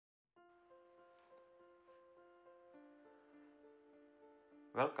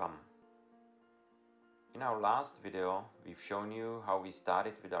Welcome! In our last video, we've shown you how we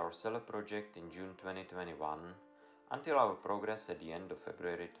started with our cellar project in June 2021 until our progress at the end of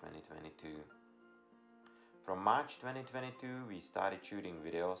February 2022. From March 2022, we started shooting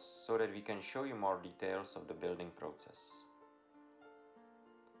videos so that we can show you more details of the building process.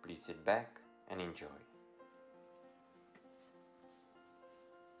 Please sit back and enjoy.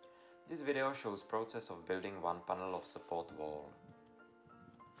 This video shows process of building one panel of support wall.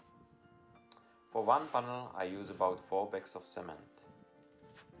 For one panel I use about 4 bags of cement.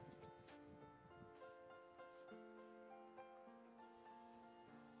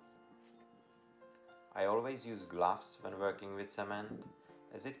 I always use gloves when working with cement,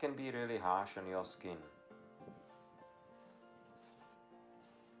 as it can be really harsh on your skin.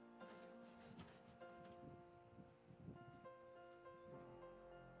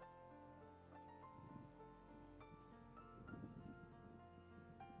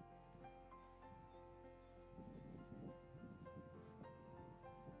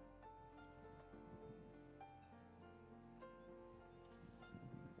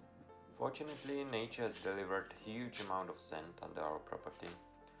 Fortunately, nature has delivered huge amount of sand under our property,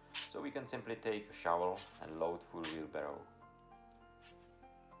 so we can simply take a shovel and load full wheelbarrow.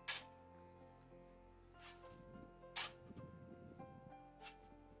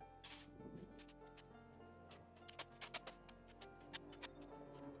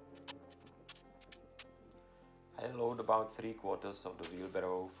 I load about 3/4 of the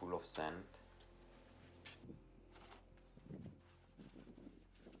wheelbarrow full of sand.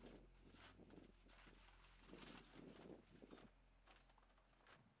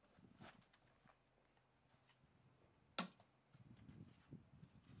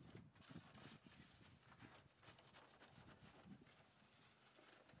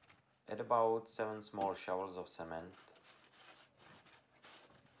 Add about 7 small shovels of cement.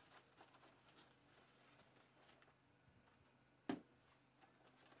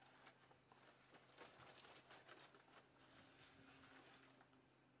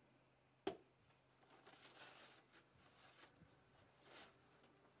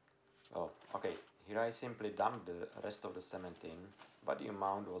 Okay, here I simply dumped the rest of the cement in, but the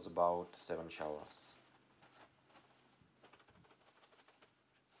amount was about 7 shovels.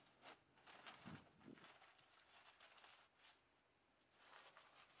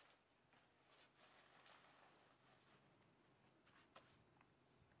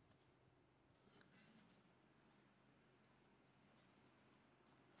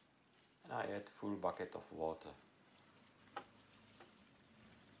 And I add full bucket of water.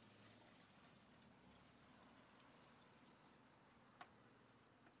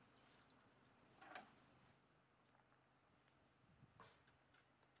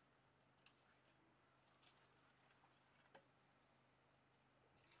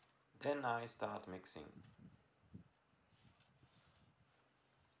 Then I start mixing.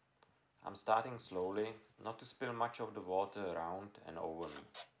 I'm starting slowly, not to spill much of the water around and over me.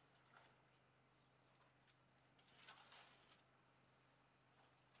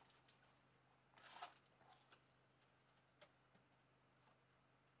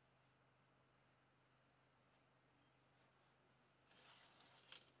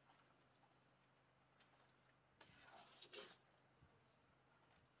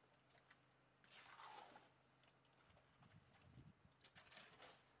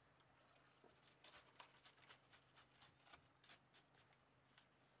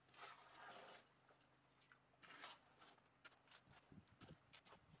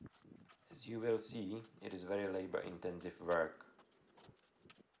 As you will see, it is very labor-intensive work.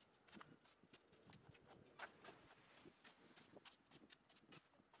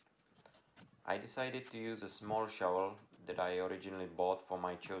 I decided to use a small shovel that I originally bought for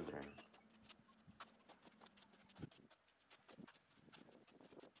my children.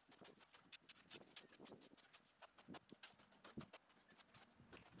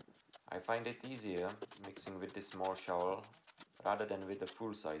 I find it easier mixing with this small shovel rather than with a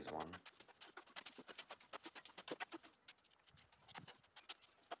full-size one.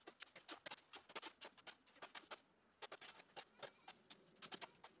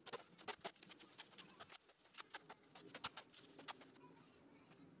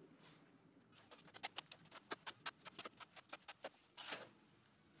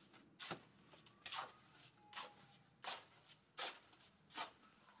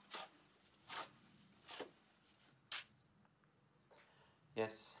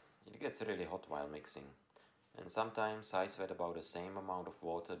 Yes, it gets really hot while mixing, and sometimes I sweat about the same amount of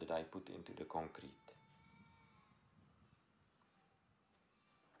water that I put into the concrete.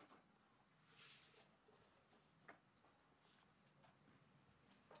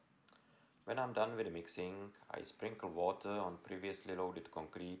 When I'm done with the mixing, I sprinkle water on previously loaded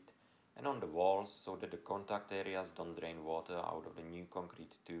concrete and on the walls so that the contact areas don't drain water out of the new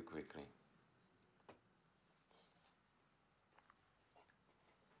concrete too quickly.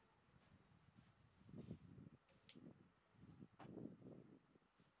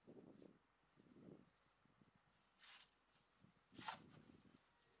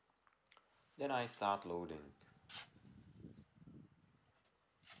 Then I start loading.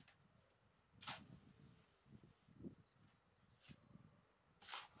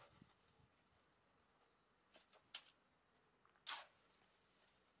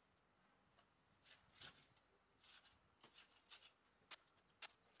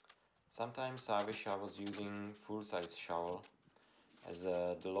 Sometimes I wish I was using full-size shovel, as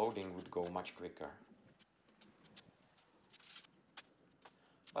the loading would go much quicker.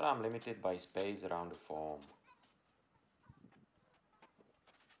 But I'm limited by space around the form.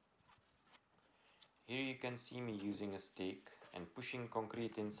 Here you can see me using a stick and pushing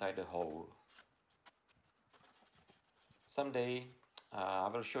concrete inside the hole. Someday I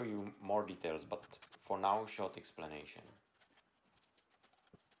will show you more details, but for now, short explanation.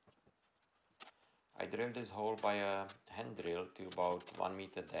 I drilled this hole by a hand drill to about 1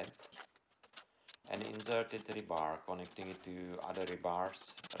 meter depth and inserted rebar connecting it to other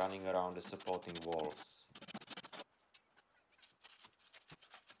rebars running around the supporting walls.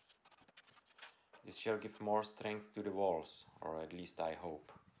 This shall give more strength to the walls, or at least I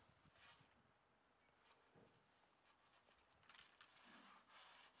hope.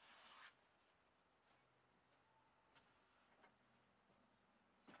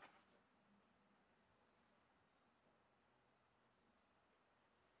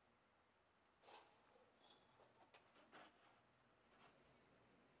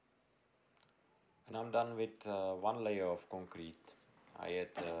 When I'm done with one layer of concrete, I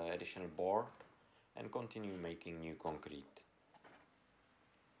add additional board and continue making new concrete.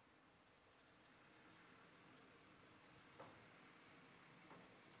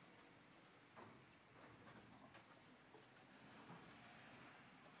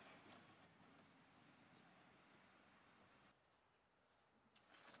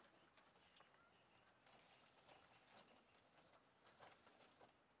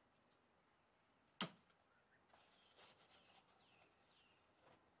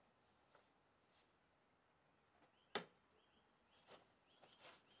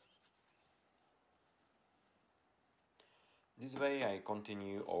 This way I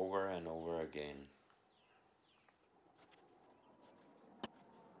continue over and over again.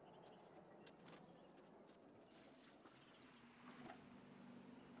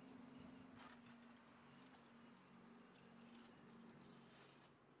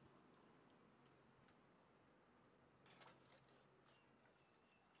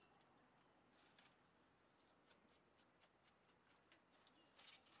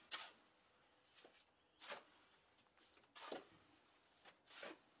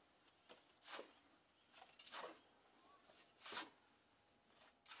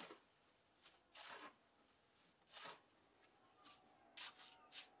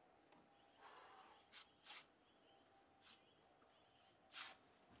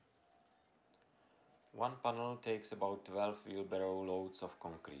 One panel takes about 12 wheelbarrow loads of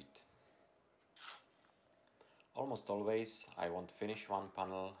concrete. Almost always I want to finish one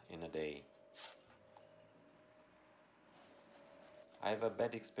panel in a day. I have a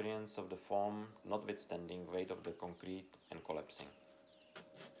bad experience of the form notwithstanding weight of the concrete and collapsing.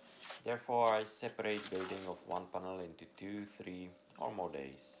 Therefore I separate building of one panel into 2, 3 or more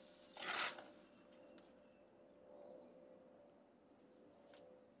days.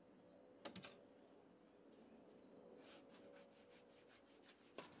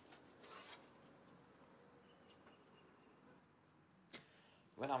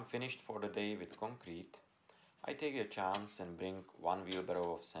 When I'm finished for the day with concrete, I take a chance and bring one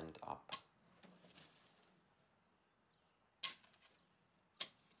wheelbarrow of sand up.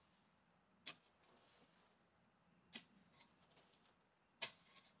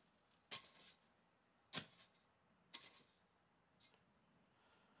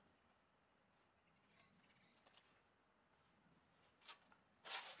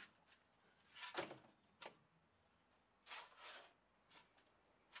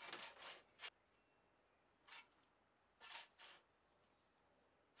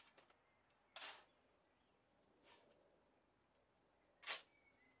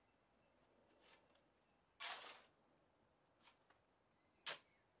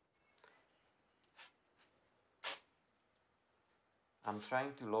 I'm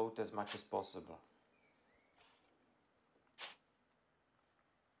trying to load as much as possible.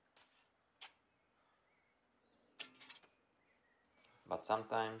 but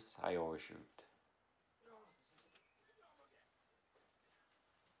sometimes I overshoot.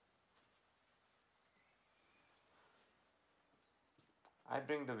 I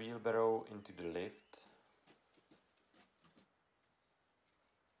bring the wheelbarrow into the lift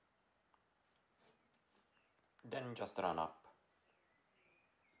then just run up.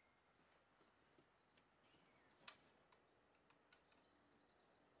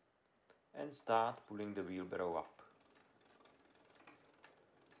 And start pulling the wheelbarrow up.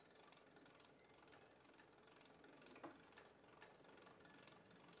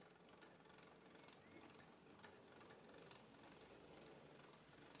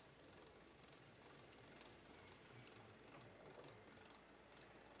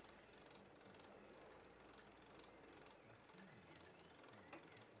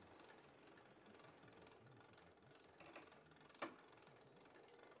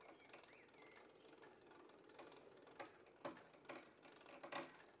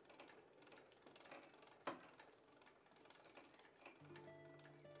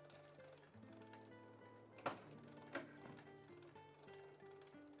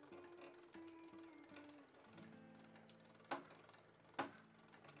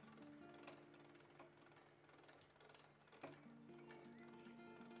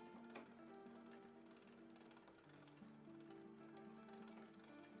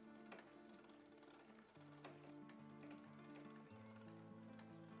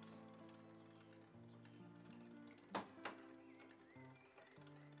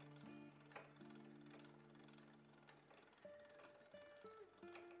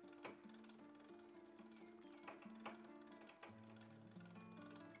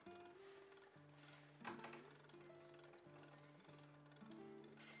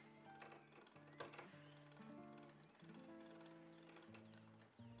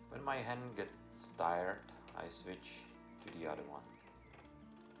 When my hand gets tired, I switch to the other one.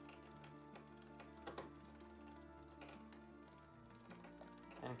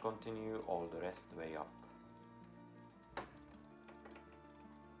 And continue all the rest way up.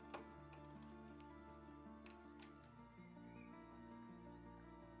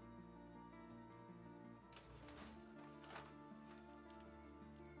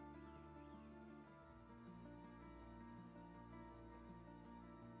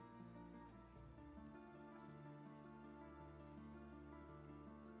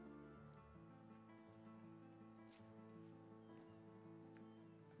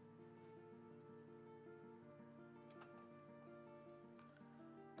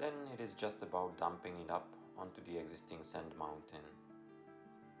 Then it is just about dumping it up onto the existing sand mountain.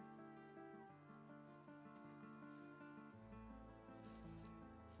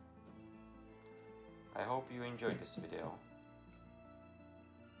 I hope you enjoyed this video.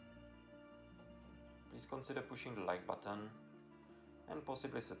 Please consider pushing the like button and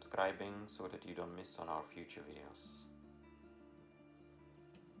possibly subscribing so that you don't miss on our future videos.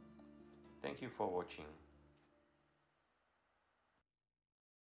 Thank you for watching.